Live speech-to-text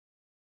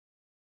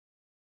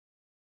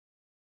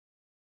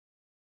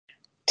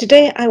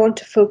Today, I want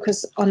to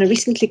focus on a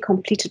recently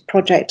completed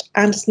project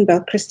Anderson Bell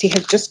Christie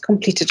has just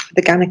completed for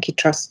the Ganachie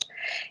Trust.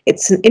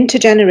 It's an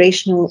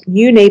intergenerational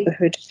new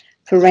neighbourhood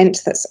for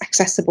rent that's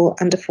accessible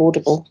and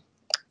affordable.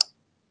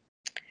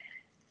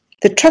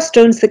 The Trust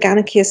owns the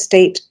Ganachie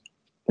estate,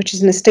 which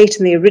is an estate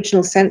in the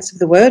original sense of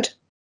the word.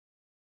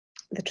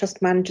 The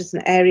Trust manages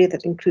an area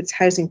that includes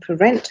housing for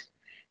rent,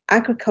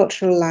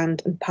 agricultural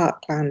land and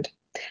parkland.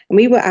 And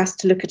we were asked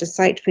to look at a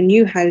site for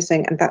new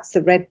housing, and that's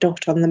the red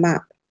dot on the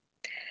map.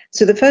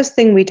 So the first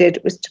thing we did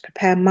was to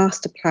prepare a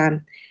master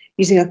plan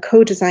using a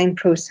co-design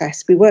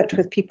process. We worked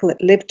with people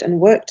that lived and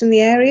worked in the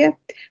area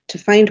to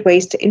find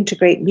ways to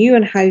integrate new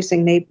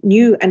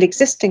and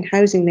existing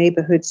housing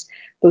neighbourhoods,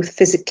 both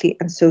physically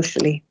and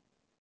socially.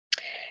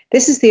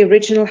 This is the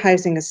original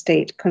housing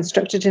estate,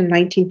 constructed in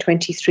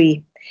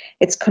 1923.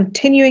 It's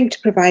continuing to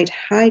provide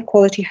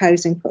high-quality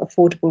housing for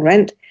affordable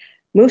rent,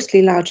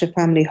 mostly larger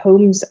family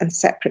homes and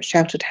separate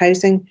sheltered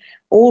housing,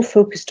 all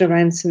focused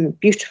around some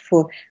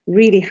beautiful,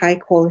 really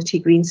high-quality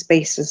green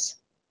spaces.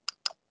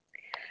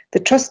 The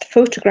Trust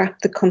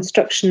photographed the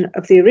construction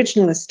of the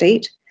original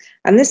estate,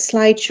 and this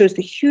slide shows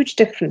the huge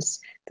difference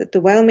that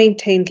the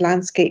well-maintained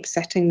landscape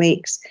setting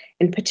makes,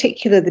 in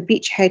particular the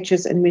beech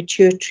hedges and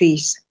mature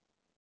trees.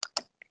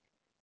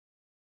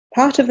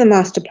 Part of the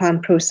master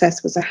plan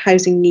process was a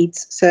housing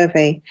needs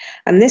survey,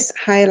 and this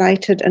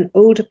highlighted an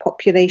older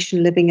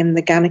population living in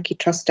the Ganachie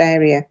Trust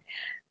area,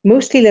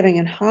 mostly living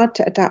in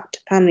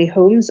hard-to-adapt family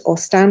homes or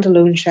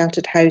standalone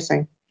sheltered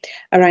housing.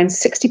 Around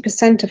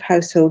 60% of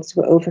households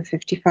were over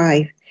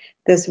 55.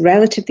 There's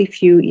relatively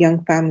few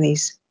young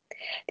families.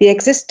 The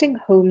existing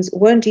homes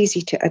weren't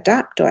easy to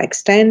adapt or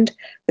extend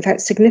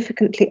without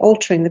significantly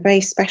altering the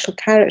very special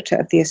character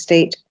of the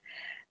estate,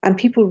 and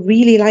people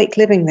really like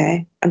living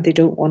there and they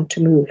don't want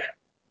to move.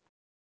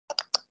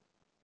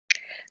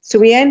 So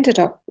we ended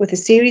up with a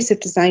series of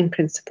design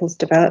principles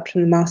developed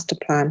from the master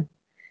plan.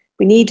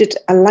 We needed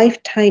a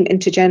lifetime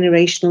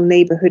intergenerational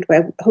neighbourhood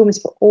where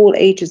homes for all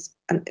ages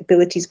and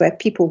abilities, where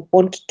people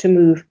wanted to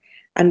move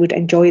and would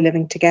enjoy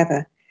living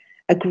together.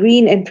 A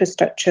green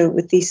infrastructure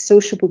with these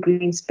sociable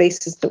green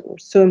spaces that were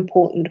so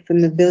important for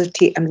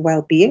mobility and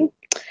well-being.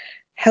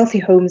 Healthy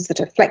homes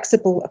that are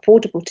flexible,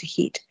 affordable to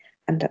heat,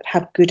 and that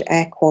have good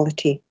air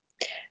quality.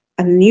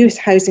 And the new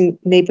housing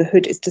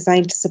neighbourhood is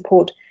designed to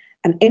support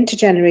an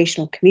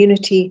intergenerational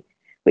community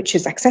which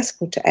is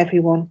accessible to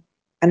everyone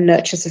and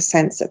nurtures a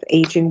sense of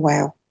ageing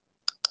well.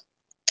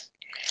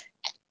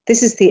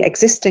 This is the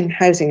existing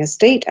housing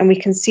estate, and we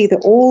can see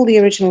that all the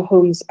original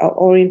homes are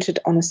oriented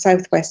on a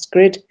southwest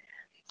grid.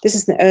 This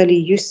is an early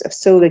use of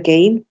solar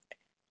gain,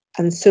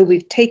 and so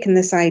we've taken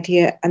this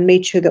idea and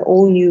made sure that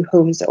all new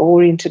homes are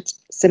oriented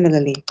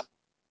similarly.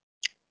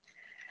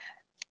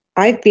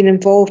 I've been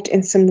involved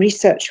in some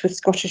research with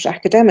Scottish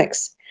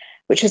academics,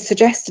 which has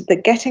suggested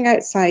that getting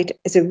outside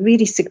is a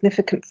really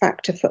significant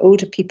factor for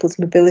older people's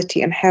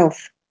mobility and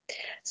health.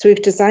 So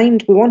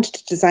we wanted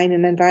to design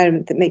an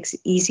environment that makes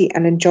it easy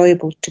and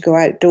enjoyable to go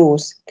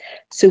outdoors.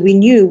 So we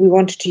knew we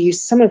wanted to use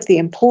some of the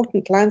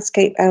important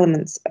landscape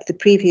elements of the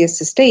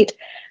previous estate,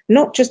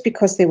 not just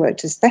because they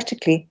worked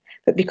aesthetically,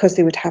 but because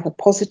they would have a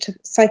positive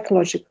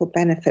psychological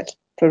benefit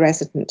for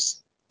residents.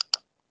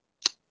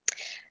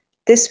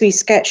 This wee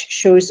sketch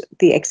shows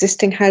the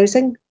existing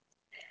housing.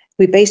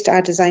 We based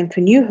our design for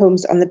new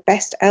homes on the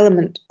best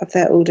element of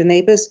their older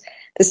neighbours,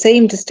 the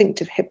same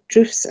distinctive hipped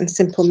roofs and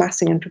simple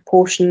massing and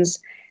proportions,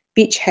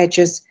 beech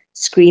hedges,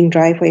 screen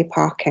driveway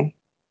parking.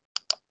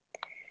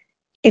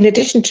 In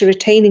addition to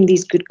retaining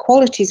these good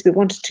qualities, we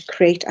wanted to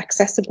create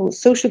accessible,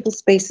 sociable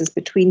spaces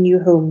between new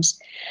homes.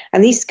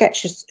 And these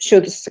sketches show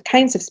us the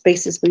kinds of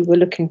spaces we were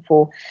looking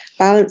for,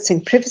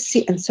 balancing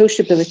privacy and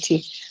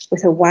sociability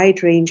with a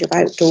wide range of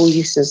outdoor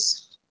uses.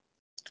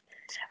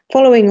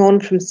 Following on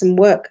from some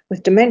work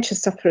with dementia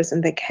sufferers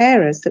and their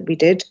carers that we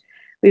did,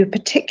 we were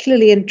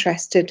particularly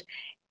interested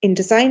in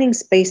designing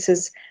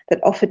spaces that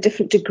offer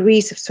different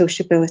degrees of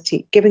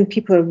sociability, giving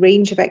people a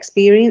range of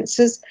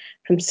experiences,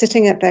 from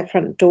sitting at their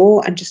front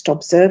door and just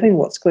observing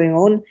what's going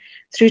on,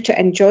 through to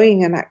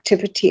enjoying an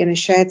activity in a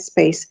shared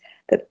space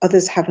that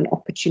others have an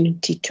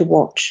opportunity to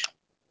watch.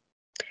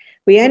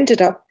 We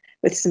ended up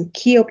with some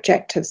key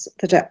objectives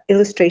that are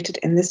illustrated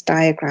in this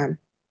diagram.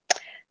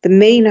 The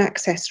main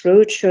access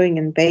road, showing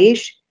in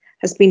beige,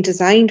 has been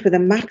designed with a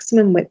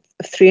maximum width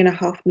of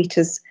 3.5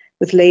 metres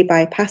with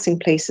lay-by passing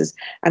places,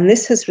 and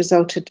this has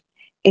resulted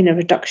in a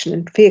reduction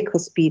in vehicle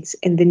speeds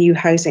in the new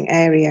housing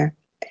area.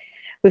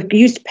 We've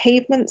used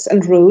pavements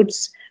and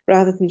roads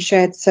rather than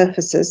shared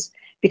surfaces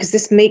because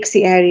this makes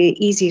the area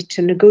easier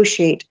to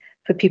negotiate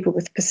for people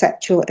with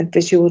perceptual and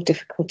visual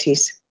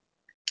difficulties.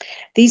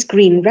 These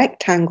green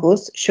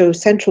rectangles show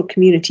central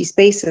community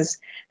spaces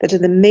that are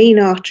the main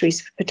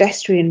arteries for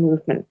pedestrian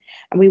movement,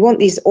 and we want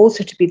these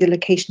also to be the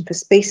location for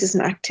spaces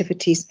and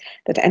activities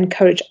that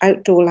encourage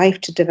outdoor life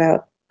to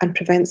develop and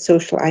prevent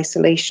social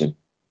isolation.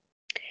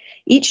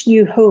 Each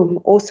new home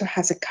also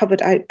has a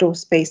covered outdoor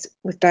space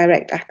with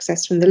direct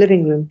access from the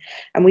living room,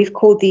 and we've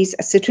called these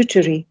a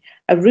situturi,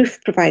 A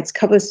roof provides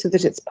cover so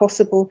that it's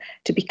possible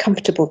to be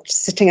comfortable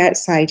sitting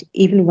outside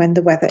even when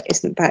the weather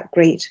isn't that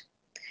great.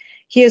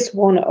 Here's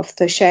one of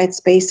the shared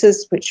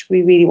spaces, which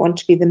we really want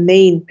to be the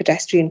main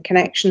pedestrian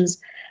connections,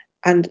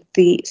 and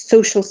the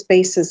social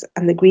spaces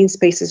and the green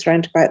spaces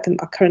round about them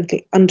are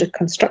currently under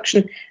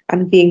construction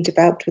and being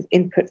developed with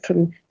input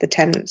from the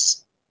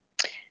tenants.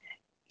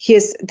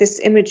 Here's this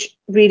image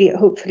really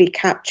hopefully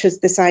captures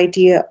this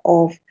idea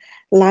of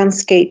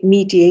landscape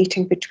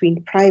mediating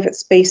between private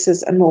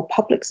spaces and more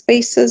public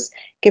spaces,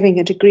 giving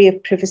a degree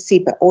of privacy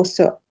but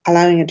also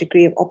allowing a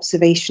degree of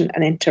observation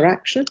and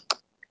interaction.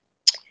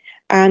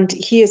 And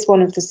here's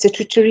one of the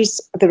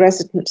situatories. The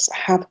residents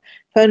have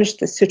furnished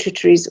the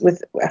situatories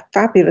with a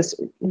fabulous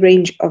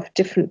range of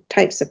different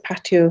types of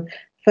patio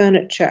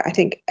furniture. I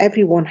think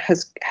everyone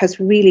has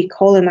really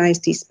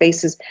colonised these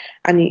spaces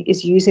and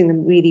is using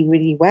them really,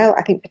 really well.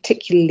 I think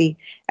particularly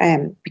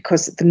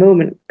because at the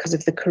moment, because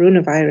of the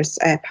coronavirus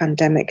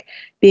pandemic,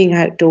 being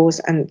outdoors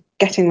and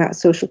getting that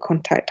social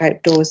contact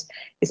outdoors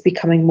is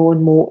becoming more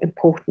and more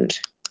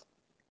important.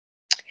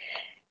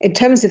 In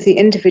terms of the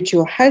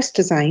individual house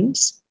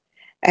designs,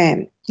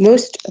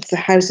 most of the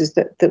houses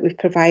that we've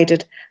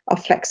provided are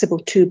flexible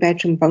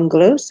 2-bedroom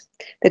bungalows.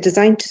 They're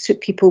designed to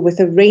suit people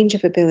with a range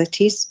of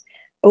abilities,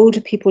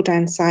 older people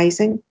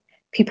downsizing,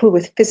 people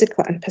with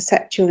physical and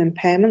perceptual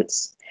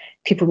impairments,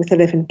 people with a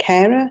live-in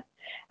carer,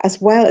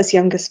 as well as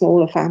younger,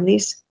 smaller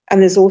families.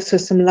 And there's also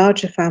some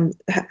larger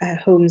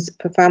homes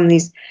for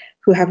families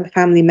who have a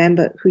family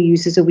member who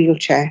uses a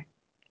wheelchair.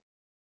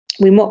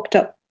 We mocked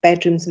up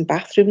bedrooms and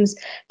bathrooms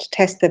to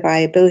test their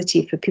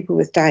viability for people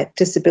with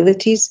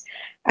disabilities,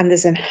 and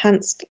there's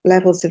enhanced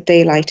levels of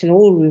daylight in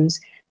all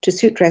rooms to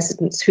suit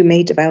residents who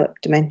may develop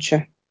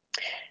dementia.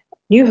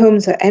 New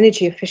homes are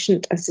energy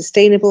efficient and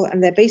sustainable,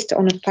 and they're based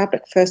on a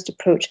fabric-first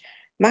approach,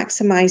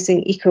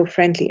 maximising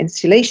eco-friendly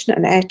insulation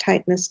and air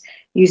tightness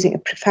using a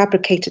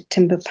prefabricated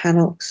timber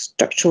panel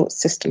structural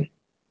system.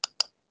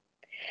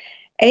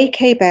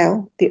 A.K.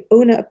 Bell, the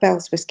owner of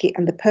Bell's Whisky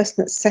and the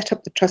person that set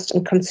up the trust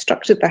and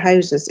constructed the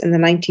houses in the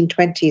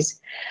 1920s,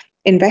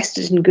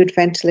 invested in good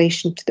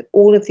ventilation to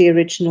all of the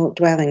original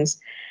dwellings.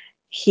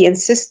 He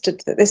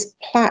insisted that this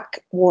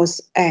plaque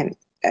was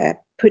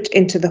put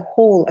into the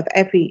hall of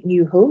every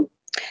new home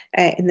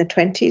in the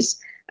 20s,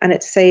 and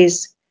it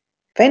says,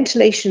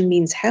 "Ventilation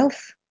means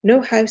health.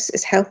 No house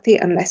is healthy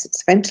unless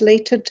it's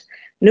ventilated.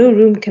 No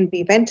room can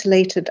be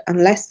ventilated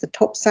unless the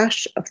top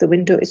sash of the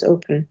window is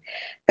open.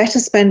 Better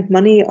spend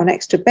money on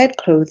extra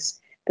bedclothes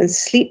than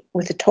sleep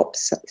with the top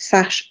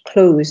sash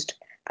closed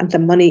and the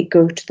money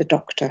go to the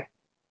doctor."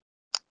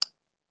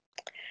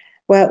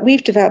 Well,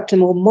 we've developed a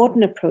more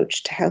modern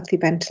approach to healthy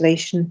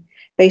ventilation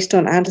based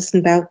on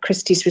Anderson Bell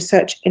Christie's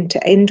research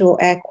into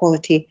indoor air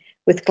quality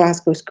with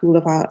Glasgow School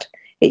of Art.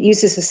 It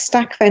uses a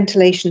stack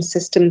ventilation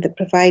system that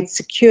provides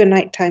secure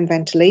nighttime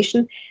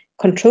ventilation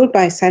controlled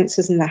by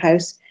sensors in the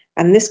house,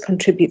 and this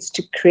contributes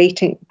to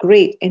creating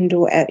great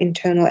indoor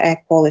internal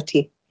air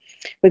quality.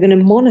 We're going to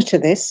monitor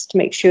this to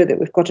make sure that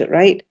we've got it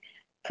right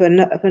for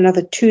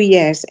another 2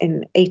 years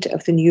in 8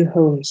 of the new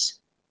homes.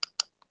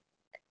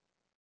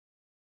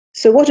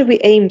 So what have we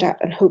aimed at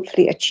and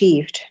hopefully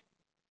achieved?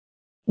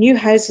 New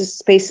houses,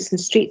 spaces and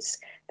streets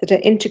that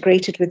are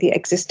integrated with the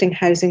existing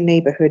housing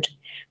neighbourhood.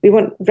 We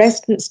want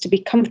residents to be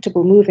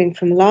comfortable moving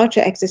from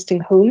larger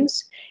existing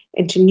homes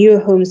into newer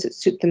homes that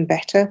suit them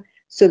better,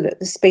 so that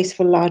there's space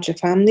for larger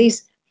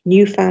families,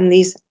 new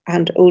families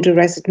and older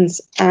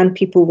residents and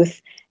people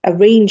with a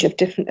range of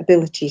different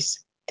abilities.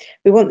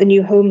 We want the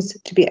new homes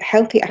to be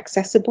healthy,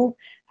 accessible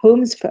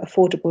homes for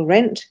affordable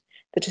rent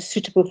that are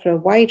suitable for a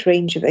wide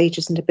range of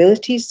ages and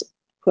abilities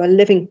who are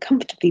living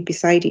comfortably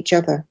beside each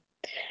other.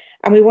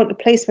 And we want a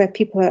place where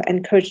people are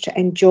encouraged to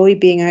enjoy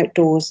being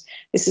outdoors.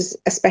 This is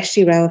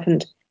especially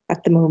relevant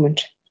at the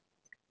moment.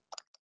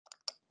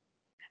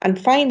 And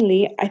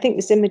finally, I think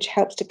this image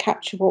helps to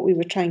capture what we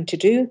were trying to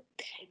do.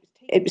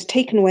 It was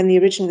taken when the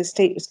original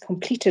estate was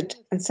completed,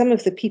 and some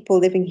of the people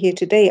living here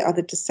today are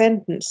the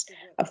descendants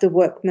of the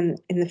workmen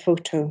in the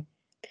photo.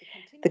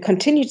 The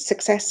continued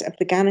success of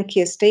the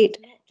Ganachie estate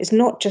is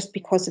not just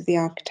because of the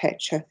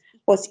architecture.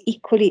 What's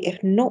equally,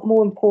 if not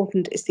more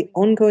important, is the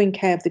ongoing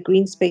care of the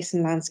green space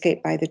and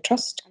landscape by the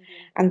Trust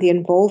and the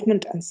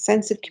involvement and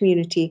sense of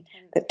community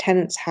that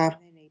tenants have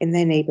in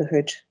their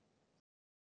neighbourhood.